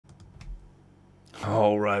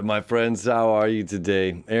All right, my friends, how are you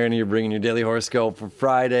today? Aaron here bringing your daily horoscope for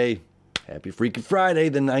Friday. Happy freaking Friday,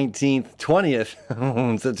 the 19th, 20th.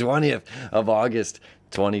 It's the 20th of August,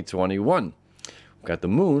 2021. We've got the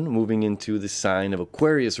moon moving into the sign of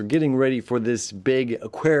Aquarius. We're getting ready for this big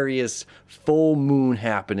Aquarius full moon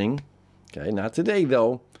happening. Okay, not today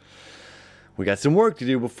though. We got some work to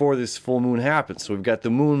do before this full moon happens. So we've got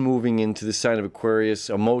the moon moving into the sign of Aquarius,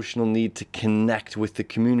 emotional need to connect with the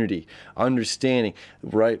community, understanding,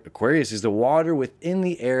 right? Aquarius is the water within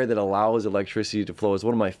the air that allows electricity to flow. It's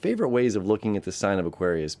one of my favorite ways of looking at the sign of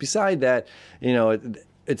Aquarius. Beside that, you know,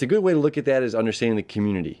 it's a good way to look at that is understanding the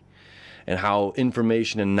community and how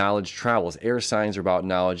information and knowledge travels. Air signs are about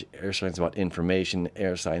knowledge, air signs are about information,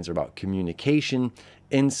 air signs are about communication,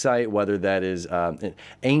 insight, whether that is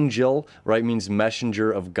angel, right, means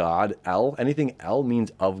messenger of God. L, anything L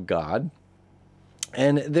means of God.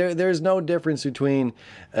 And there's no difference between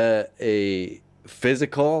a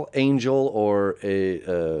physical angel or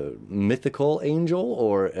a mythical angel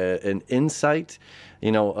or an insight,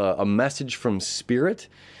 you know, a message from spirit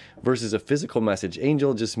versus a physical message.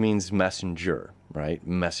 Angel just means messenger, right?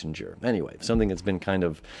 Messenger. Anyway, something that's been kind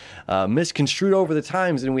of misconstrued over the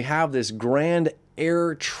times, and we have this grand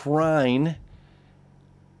air trine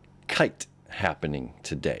kite happening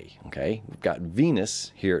today, okay? We've got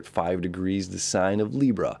Venus here at 5 degrees, the sign of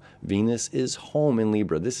Libra. Venus is home in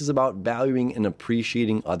Libra. This is about valuing and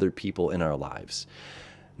appreciating other people in our lives,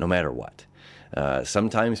 no matter what.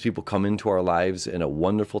 Sometimes people come into our lives in a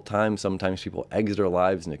wonderful time. Sometimes people exit our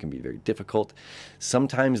lives and it can be very difficult.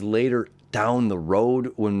 Sometimes later down the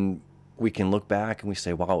road when we can look back and we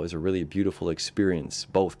say, wow, it was a really beautiful experience,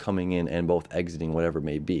 both coming in and both exiting, whatever it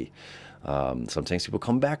may be. Sometimes people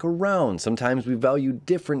come back around. Sometimes we value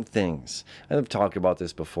different things. I've talked about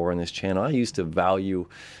this before on this channel. I used to value,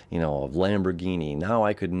 you know, a Lamborghini. Now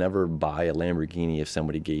I could never buy a Lamborghini if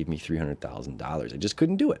somebody gave me $300,000. I just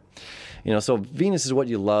couldn't do it. You know, so Venus is what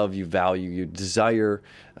you love, you value, you desire.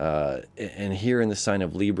 And here in the sign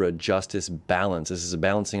of Libra, justice, balance. This is a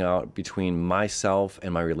balancing out between myself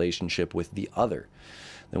and my relationship with the other.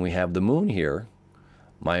 Then we have the moon here.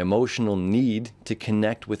 My emotional need to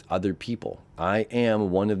connect with other people. I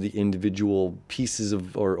am one of the individual pieces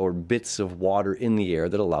of or bits of water in the air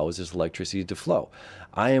that allows this electricity to flow.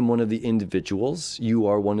 I am one of the individuals, you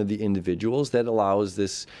are one of the individuals that allows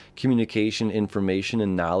this communication, information,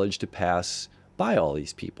 and knowledge to pass by all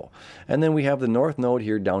these people. And then we have the North Node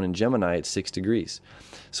here down in Gemini at 6 degrees.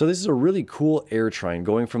 So this is a really cool air trine,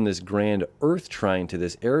 going from this grand Earth trine to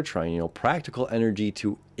this air trine, you know, practical energy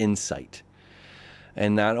to insight.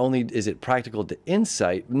 And not only is it practical to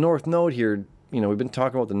insight, North Node here, you know, we've been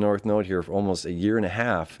talking about the North Node here for almost a year and a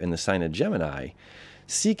half in the sign of Gemini,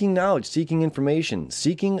 seeking knowledge, seeking information,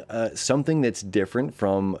 seeking something that's different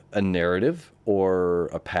from a narrative or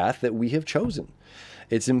a path that we have chosen.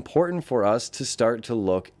 It's important for us to start to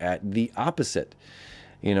look at the opposite,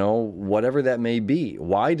 you know, whatever that may be.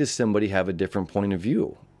 Why does somebody have a different point of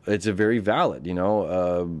view? It's a very valid, you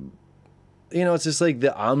know, it's just like the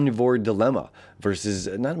omnivore dilemma versus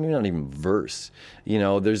not even verse. You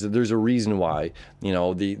know, there's a reason why, you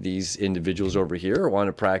know, these individuals over here want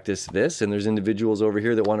to practice this, and there's individuals over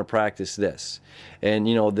here that want to practice this. And,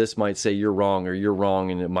 you know, this might say you're wrong or you're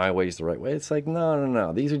wrong and my way is the right way. It's like,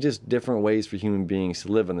 no. These are just different ways for human beings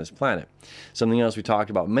to live on this planet. Something else we talked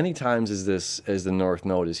about many times is this, as the North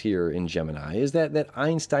Node is here in Gemini, is that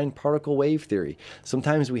Einstein particle wave theory.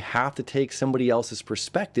 Sometimes we have to take somebody else's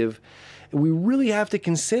perspective. We really have to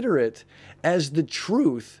consider it as the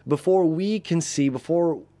truth before we can see,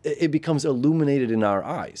 before it becomes illuminated in our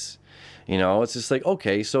eyes. You know, it's just like,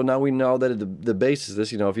 okay, so now we know that the basis of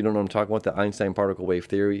this, you know, if you don't know what I'm talking about, the Einstein particle wave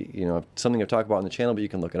theory, you know, something I've talked about on the channel, but you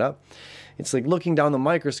can look it up. It's like looking down the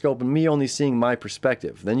microscope and me only seeing my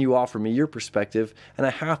perspective. Then you offer me your perspective, and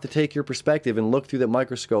I have to take your perspective and look through that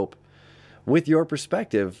microscope with your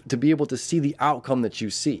perspective to be able to see the outcome that you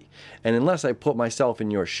see. And unless I put myself in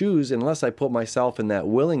your shoes, unless I put myself in that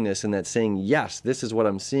willingness and that saying, yes, this is what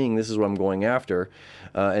I'm seeing, this is what I'm going after,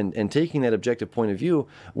 and taking that objective point of view,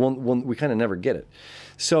 we kind of never get it.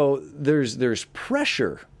 So there's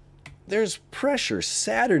pressure. There's pressure.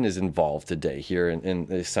 Saturn is involved today here in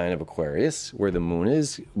the sign of Aquarius, where the moon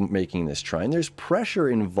is making this trine. There's pressure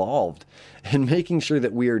involved in making sure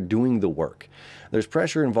that we are doing the work. There's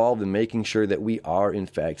pressure involved in making sure that we are, in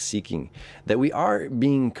fact, seeking, that we are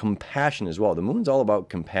being compassionate as well. The moon's all about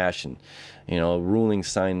compassion, you know, ruling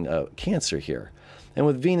sign Cancer here. And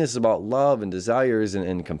with Venus, it's about love and desires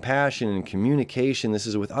and compassion and communication. This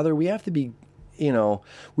is with other. We have to be, you know,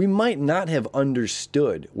 we might not have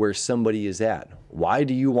understood where somebody is at. Why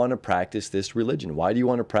do you want to practice this religion? Why do you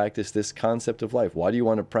want to practice this concept of life? Why do you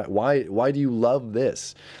want to why do you love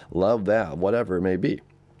this, love that, whatever it may be?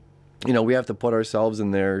 You know, we have to put ourselves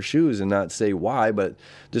in their shoes and not say why, but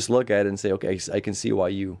just look at it and say, okay, I can see why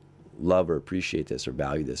you love or appreciate this or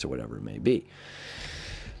value this or whatever it may be.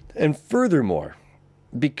 And furthermore,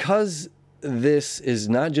 because this is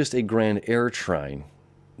not just a grand air trine,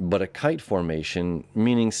 but a kite formation,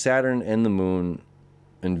 meaning Saturn and the Moon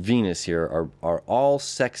and Venus here are all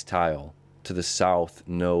sextile to the south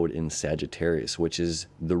node in Sagittarius, which is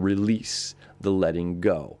the release, the letting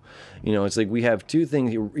go. You know, it's like we have two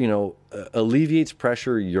things, you know, alleviates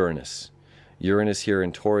pressure, Uranus. Uranus here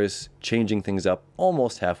in Taurus, changing things up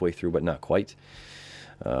almost halfway through, but not quite.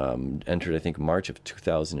 Entered, I think, March of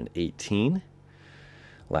 2018.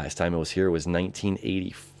 Last time it was here was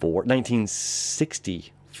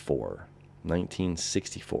 1964.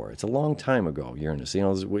 1964. It's a long time ago, Uranus. You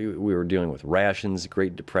know, we were dealing with rations,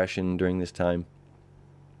 Great Depression during this time.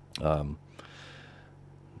 Do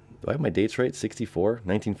I have my dates right? 64?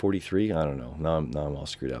 1943? I don't know. Now I'm all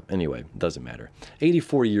screwed up. Anyway, it doesn't matter.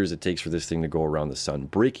 84 years it takes for this thing to go around the sun.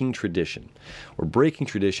 Breaking tradition. We're breaking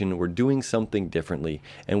tradition. We're doing something differently.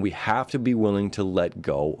 And we have to be willing to let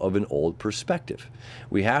go of an old perspective.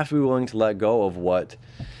 We have to be willing to let go of what...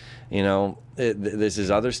 You know, this is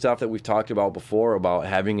other stuff that we've talked about before about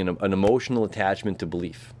having an emotional attachment to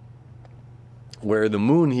belief. Where the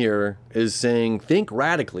moon here is saying, think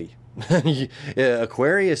radically.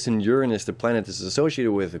 Aquarius and Uranus, the planet that's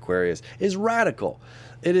associated with Aquarius, is radical.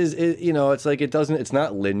 It is, you know, it's like it's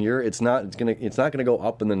not linear. It's not gonna go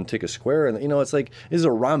up and then take a square. And you know, it's like this is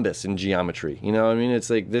a rhombus in geometry. You know what I mean? It's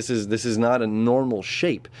like this is not a normal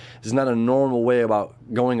shape. This is not a normal way about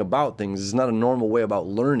going about things. This is not a normal way about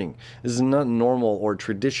learning. This is not a normal or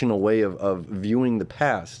traditional way of viewing the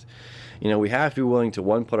past. You know, we have to be willing to,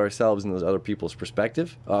 one, put ourselves in those other people's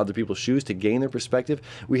perspective, other people's shoes to gain their perspective.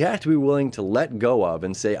 We have to be willing to let go of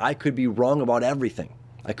and say, I could be wrong about everything.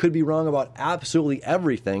 I could be wrong about absolutely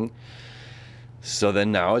everything. So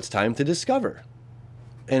then now it's time to discover.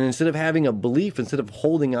 And instead of having a belief, instead of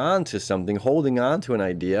holding on to something, holding on to an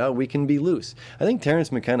idea, we can be loose. I think Terence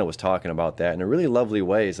McKenna was talking about that in a really lovely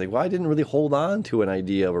way. It's like, well, I didn't really hold on to an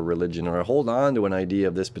idea of a religion or hold on to an idea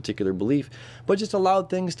of this particular belief, but just allowed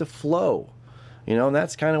things to flow. You know, and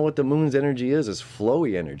that's kind of what the moon's energy is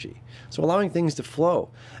flowy energy. So allowing things to flow.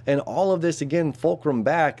 And all of this, again, fulcrum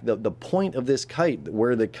back, the point of this kite,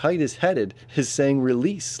 where the kite is headed, is saying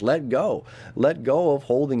release, let go. Let go of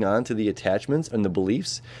holding on to the attachments and the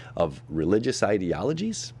beliefs of religious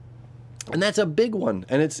ideologies. And that's a big one.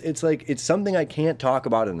 And it's like, it's something I can't talk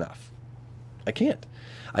about enough. I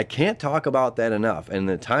can't talk about that enough. And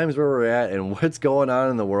the times where we're at and what's going on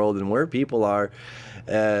in the world and where people are,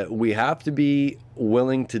 we have to be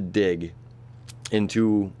willing to dig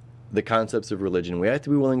into the concepts of religion. We have to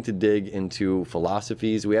be willing to dig into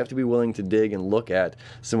philosophies. We have to be willing to dig and look at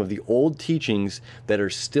some of the old teachings that are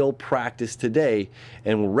still practiced today,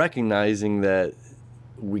 and we're recognizing that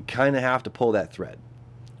we kind of have to pull that thread.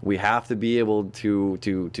 We have to be able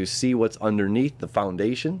to see what's underneath the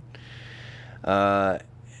foundation,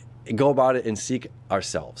 go about it and seek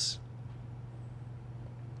ourselves.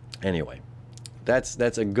 Anyway,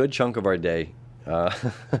 that's a good chunk of our day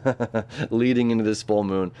leading into this full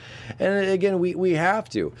moon. And again, we have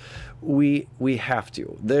to. We have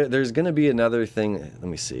to. There's going to be another thing. Let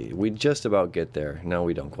me see. We just about get there. No,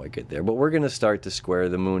 we don't quite get there. But we're going to start to square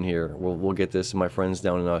the moon here. We'll get this. My friends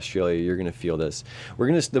down in Australia, you're going to feel this.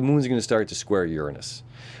 The moon's going to start to square Uranus.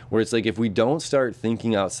 Where it's like, if we don't start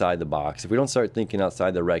thinking outside the box, if we don't start thinking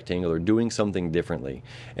outside the rectangle or doing something differently,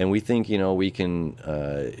 and we think, you know, we can...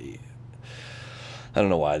 I don't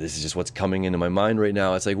know why, this is just what's coming into my mind right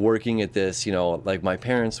now. It's like working at this, you know, like my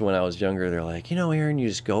parents when I was younger, they're like, you know, Aaron, you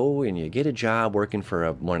just go and you get a job working for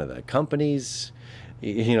one of the companies,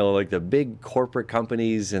 you know, like the big corporate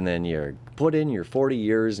companies, and then you put in your 40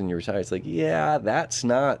 years and you retire. It's like, yeah, that's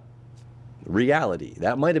not reality.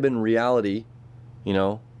 That might have been reality, you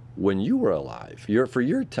know, when you were alive.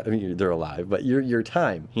 They're alive, but your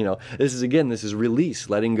time, you know, this is release,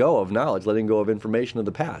 letting go of knowledge, letting go of information of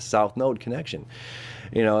the past, South Node connection.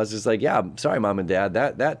 You know, it's just like, yeah, sorry, Mom and Dad,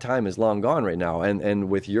 that time is long gone right now. And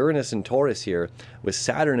with Uranus and Taurus here, with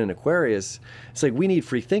Saturn and Aquarius, it's like we need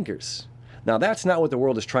free thinkers. Now, that's not what the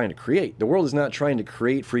world is trying to create. The world is not trying to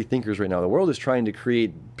create free thinkers right now. The world is trying to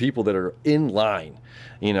create people that are in line,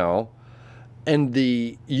 you know, and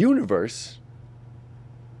the universe,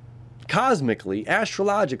 cosmically,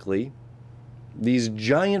 astrologically, these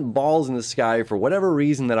giant balls in the sky, for whatever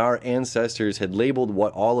reason that our ancestors had labeled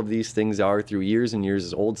what all of these things are through years and years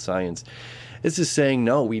as old science, This is saying,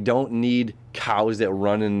 no, we don't need cows that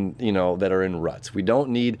run in, that are in ruts. We don't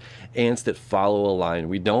need ants that follow a line.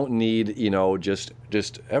 We don't need,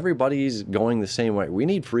 just everybody's going the same way. We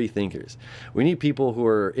need free thinkers. We need people who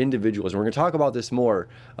are individuals. And we're going to talk about this more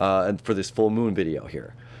for this full moon video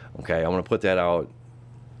here. Okay, I'm going to put that out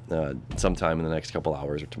sometime in the next couple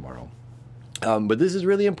hours or tomorrow. But this is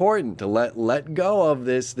really important to let go of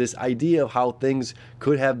this idea of how things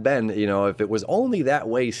could have been, if it was only that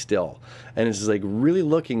way still. And it's just like really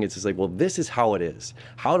looking, it's just like, well, this is how it is.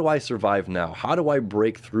 How do I survive now? How do I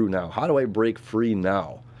break through now? How do I break free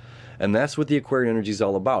now? And that's what the Aquarian energy is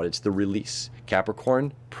all about. It's the release.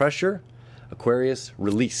 Capricorn, pressure. Aquarius,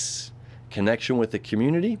 release. Connection with the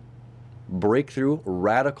community. Breakthrough,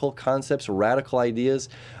 radical concepts, radical ideas,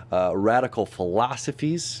 radical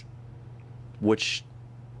philosophies, which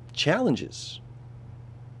challenges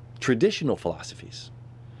traditional philosophies.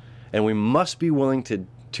 And we must be willing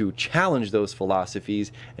to challenge those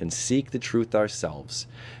philosophies and seek the truth ourselves.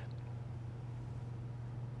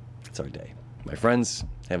 It's our day. My friends,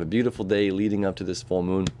 have a beautiful day leading up to this full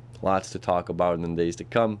moon. Lots to talk about in the days to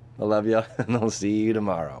come. I love you, and I'll see you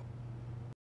tomorrow.